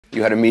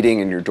You had a meeting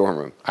in your dorm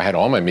room. I had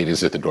all my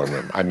meetings at the dorm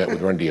room. I met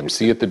with Run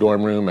DMC at the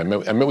dorm room. I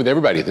met with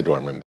everybody at the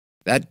dorm room.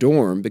 That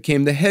dorm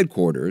became the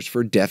headquarters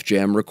for Def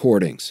Jam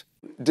recordings.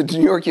 Did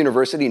New York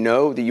University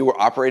know that you were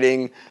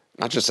operating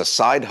not just a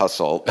side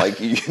hustle, like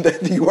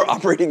that you were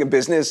operating a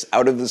business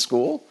out of the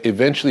school?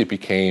 Eventually it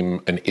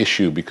became an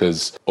issue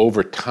because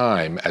over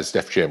time, as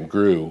Def Jam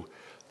grew,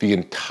 the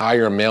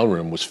entire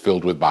mailroom was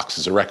filled with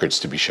boxes of records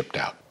to be shipped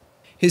out.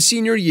 His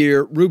senior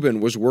year, Rubin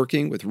was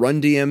working with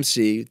Run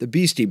DMC, the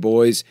Beastie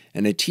Boys,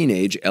 and a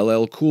teenage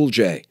LL Cool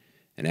J.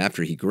 And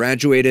after he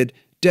graduated,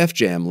 Def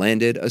Jam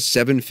landed a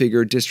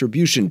 7-figure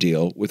distribution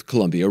deal with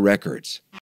Columbia Records.